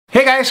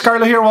Hey guys,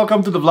 Carlo here.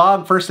 Welcome to the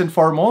vlog. First and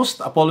foremost,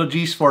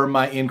 apologies for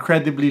my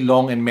incredibly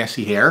long and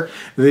messy hair.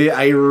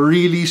 I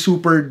really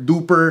super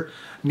duper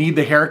need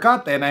the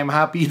haircut, and I'm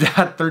happy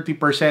that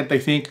 30%, I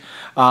think,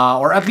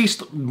 or at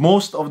least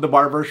most of the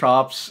barber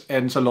shops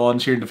and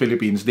salons here in the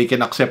Philippines, they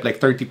can accept like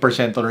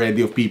 30%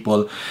 already of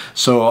people.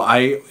 So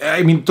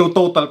I mean, to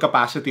total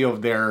capacity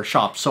of their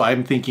shops. So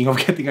I'm thinking of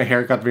getting a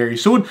haircut very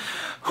soon.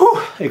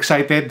 Whew,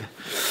 excited.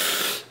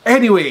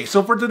 Anyway,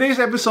 so for today's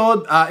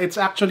episode, it's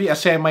actually a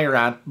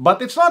semi-rant,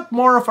 but it's not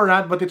more of a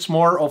rant, but it's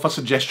more of a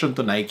suggestion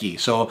to Nike.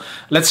 So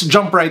let's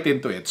jump right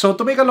into it. So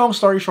to make a long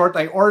story short,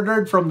 I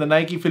ordered from the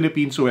Nike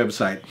Philippines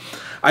website.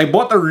 I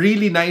bought a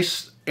really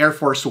nice Air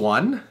Force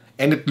One,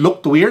 and it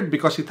looked weird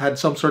because it had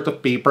some sort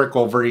of paper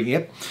covering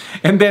it.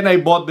 And then I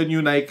bought the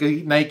new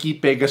Nike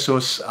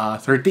Pegasus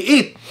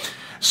 38.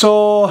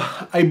 So,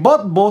 I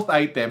bought both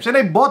items, and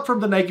I bought from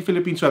the Nike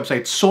Philippines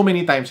website so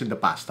many times in the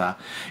past,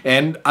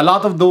 and a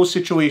lot of those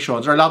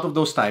situations, or a lot of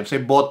those times, I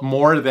bought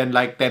more than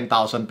like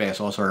 10,000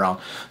 pesos, or around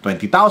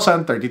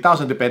 20,000,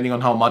 30,000, depending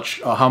on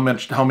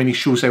how many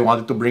shoes I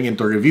wanted to bring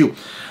into review.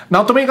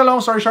 Now, to make a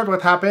long story short,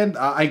 what happened,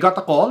 I got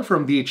a call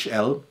from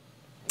DHL,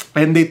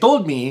 and they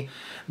told me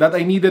that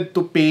I needed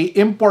to pay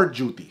import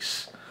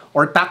duties,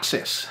 or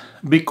taxes,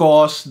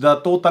 because the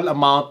total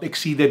amount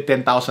exceeded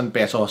 10,000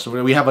 pesos.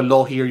 We have a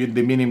law here in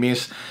de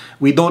minimis.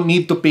 We don't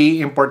need to pay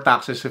import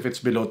taxes if it's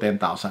below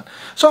 10,000.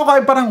 So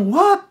I'm parang,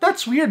 what?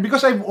 That's weird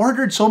because I've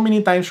ordered so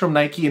many times from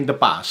Nike in the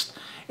past.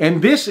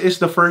 And this is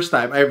the first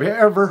time I've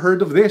ever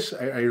heard of this.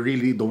 I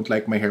really don't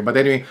like my hair. But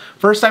anyway,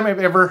 first time I've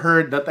ever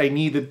heard that I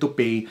needed to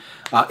pay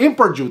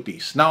import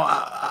duties. Now,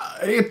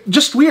 it's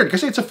just weird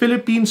because it's a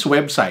Philippines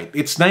website.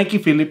 It's Nike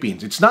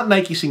Philippines. It's not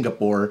Nike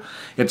Singapore.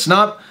 It's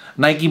not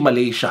Nike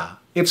Malaysia.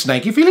 It's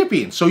Nike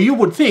Philippines. So you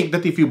would think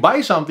that if you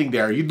buy something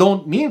there, you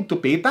don't need to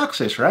pay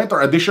taxes, right? Or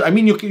additional, I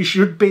mean, you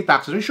should pay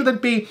taxes. You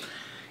shouldn't pay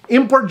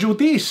import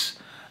duties.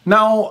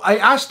 Now, I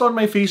asked on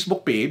my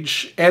Facebook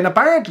page, and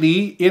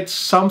apparently, it's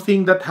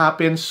something that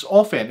happens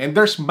often, and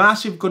there's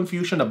massive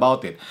confusion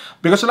about it.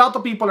 Because a lot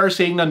of people are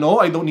saying na, no,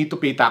 I don't need to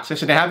pay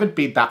taxes, and I haven't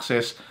paid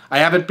taxes. I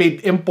haven't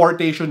paid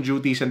importation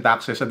duties and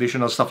taxes,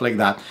 additional stuff like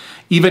that,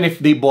 even if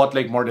they bought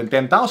like more than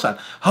 10,000.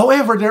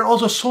 However, there are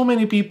also so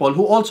many people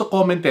who also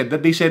commented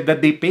that they said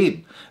that they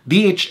paid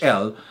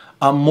DHL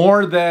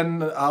more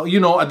than,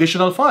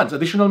 additional funds,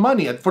 additional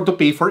money to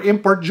pay for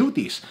import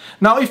duties.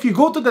 Now, if you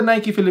go to the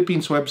Nike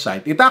Philippines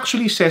website, it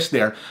actually says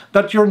there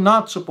that you're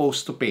not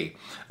supposed to pay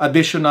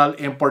additional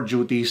import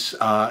duties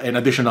and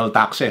additional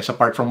taxes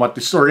apart from what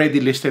is already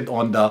listed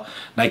on the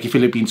Nike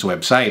Philippines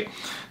website.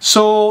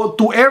 So,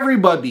 to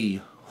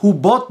everybody who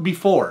bought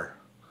before,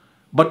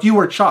 but you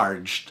were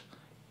charged,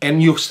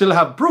 and you still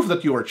have proof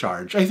that you were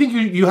charged, I think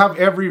you have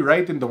every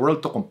right in the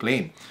world to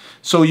complain.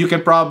 So you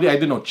can probably, I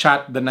don't know,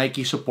 chat the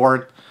Nike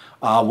support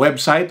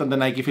website on the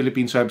Nike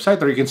Philippines website,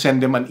 or you can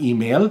send them an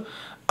email.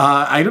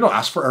 I don't know,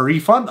 ask for a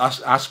refund,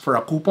 ask for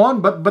a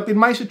coupon. But in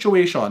my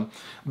situation,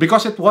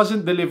 because it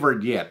wasn't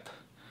delivered yet,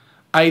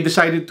 I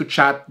decided to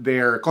chat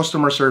their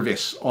customer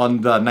service on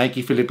the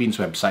Nike Philippines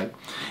website.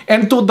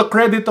 And to the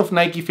credit of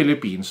Nike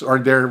Philippines, or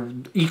their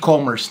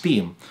e-commerce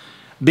team,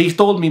 they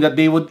told me that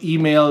they would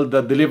email the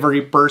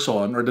delivery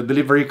person or the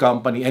delivery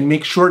company and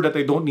make sure that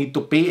I don't need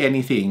to pay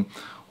anything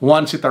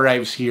once it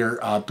arrives here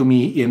to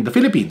me in the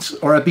Philippines,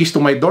 or at least to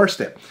my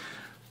doorstep.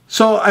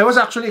 So I was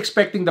actually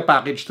expecting the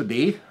package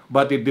today,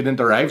 but it didn't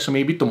arrive. So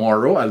maybe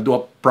tomorrow I'll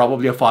do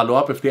probably a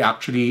follow-up if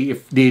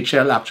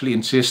DHL actually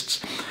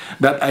insists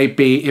that I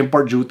pay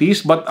import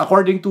duties. But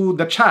according to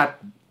the chat,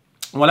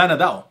 wala na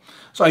daw.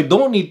 So I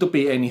don't need to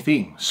pay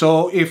anything.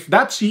 So if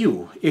that's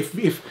you, if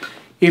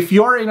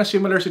you're in a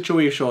similar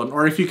situation,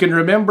 or if you can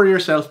remember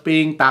yourself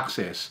paying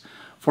taxes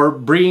for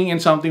bringing in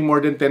something more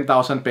than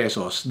 10,000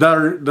 pesos,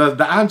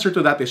 the answer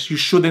to that is you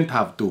shouldn't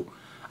have to.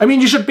 I mean,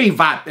 you should pay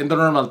VAT and the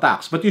normal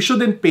tax, but you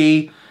shouldn't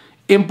pay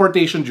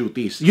importation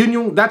duties.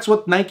 That's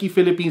what Nike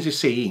Philippines is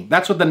saying.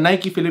 That's what the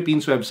Nike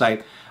Philippines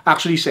website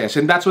actually says.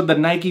 And that's what the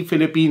Nike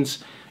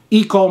Philippines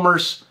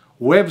e-commerce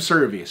web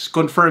service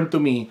confirmed to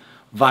me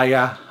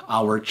via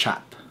our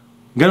chat.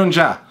 Ganun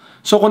siya.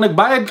 So kung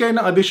nagbayad kayo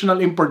ng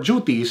additional import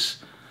duties,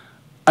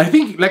 I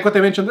think, like what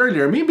I mentioned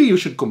earlier, maybe you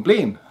should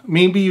complain.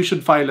 Maybe you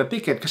should file a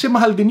ticket. Kasi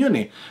mahal din yun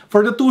eh.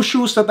 For the two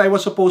shoes that I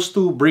was supposed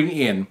to bring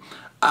in,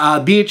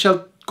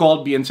 DHL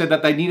called me and said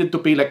that I needed to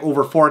pay like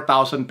over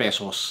 4,000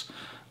 pesos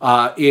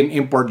in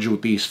import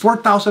duties.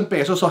 4,000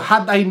 pesos. So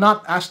had I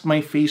not asked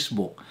my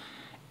Facebook,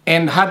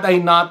 and had I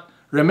not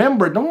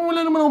remembered,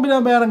 wala naman akong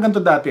binabayaran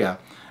ganito dati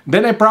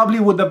then I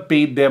probably would have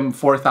paid them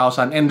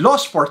 4,000 and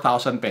lost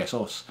 4,000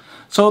 pesos.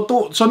 So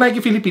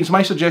Nike Philippines,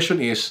 my suggestion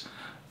is,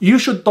 you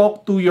should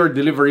talk to your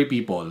delivery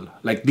people,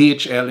 like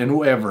DHL and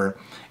whoever,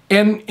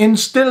 and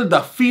instill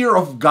the fear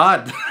of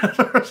God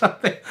or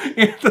something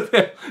into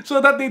them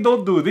so that they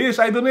don't do this.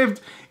 I don't know if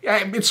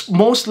it's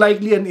most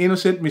likely an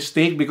innocent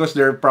mistake because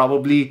they're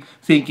probably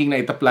thinking that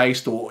it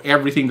applies to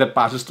everything that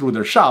passes through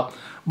their shop,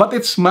 but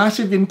it's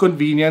massive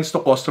inconvenience to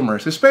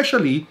customers,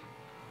 especially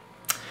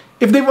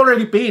if they've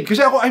already paid.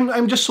 Kasi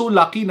I'm just so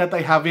lucky that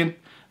I haven't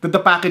that the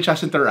package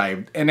hasn't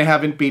arrived and I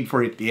haven't paid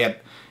for it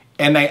yet.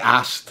 And I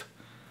asked.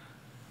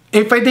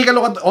 If I take a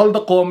look at all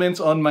the comments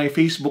on my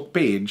Facebook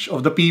page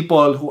of the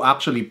people who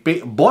actually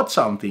bought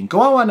something,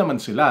 kawawa naman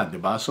sila, di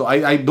ba? So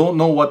I don't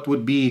know what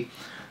would be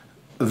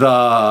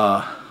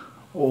the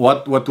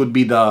what would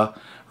be the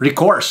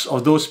recourse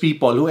of those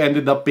people who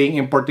ended up paying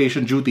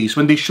importation duties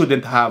when they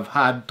shouldn't have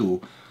had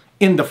to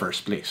in the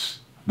first place,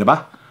 di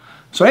ba?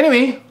 So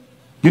anyway,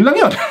 yun lang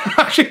yun.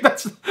 Actually,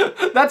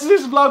 that's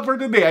this vlog for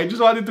today. I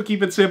just wanted to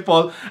keep it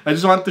simple. I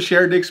just want to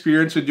share the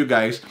experience with you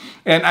guys.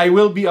 And I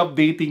will be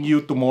updating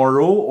you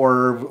tomorrow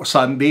or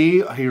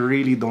Sunday. I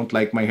really don't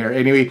like my hair.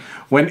 Anyway,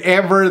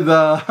 whenever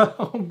the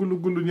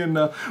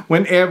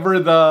whenever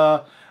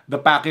the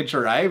package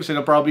arrives, and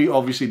I'll probably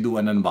obviously do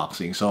an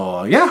unboxing.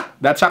 So yeah,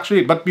 that's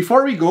actually it. But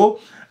before we go,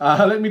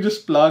 let me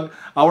just plug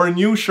our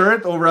new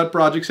shirt over at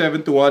Project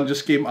 721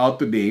 just came out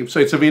today. So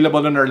it's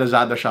available on our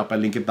Lazada shop. I'll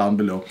link it down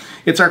below.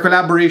 It's our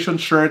collaboration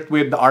shirt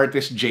with the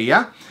artist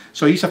Jaya.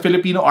 So he's a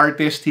Filipino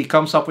artist. He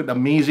comes up with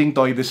amazing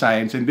toy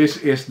designs. And this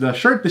is the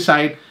shirt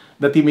design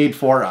that he made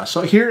for us.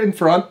 So here in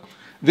front,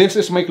 this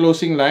is my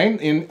closing line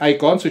in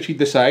icons which he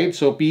designed.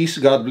 So peace,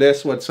 God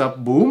bless, what's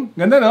up, boom.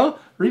 Ganda, no?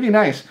 Really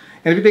nice.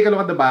 And if you take a look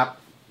at the back,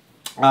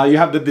 you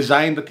have the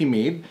design that he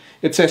made.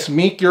 It says,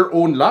 make your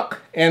own luck.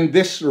 And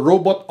this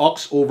robot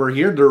ox over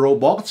here, the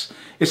robots,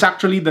 is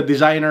actually the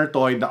designer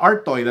toy, the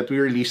art toy that we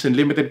released in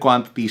limited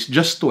quantities,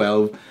 just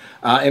 12.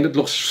 And it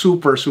looks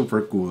super,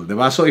 super cool.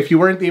 Diba? So if you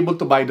weren't able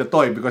to buy the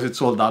toy because it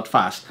sold out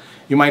fast,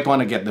 you might want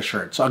to get the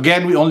shirt. So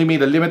again, we only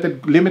made a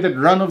limited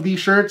run of these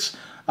shirts.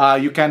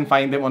 You can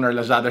find them on our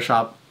Lazada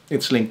shop.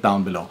 It's linked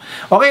down below.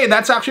 Okay,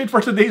 that's actually it for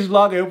today's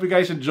vlog. I hope you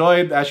guys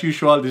enjoyed. As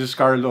usual, this is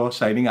Carlo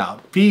signing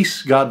out.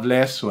 Peace, God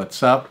bless,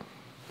 what's up,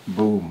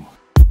 boom.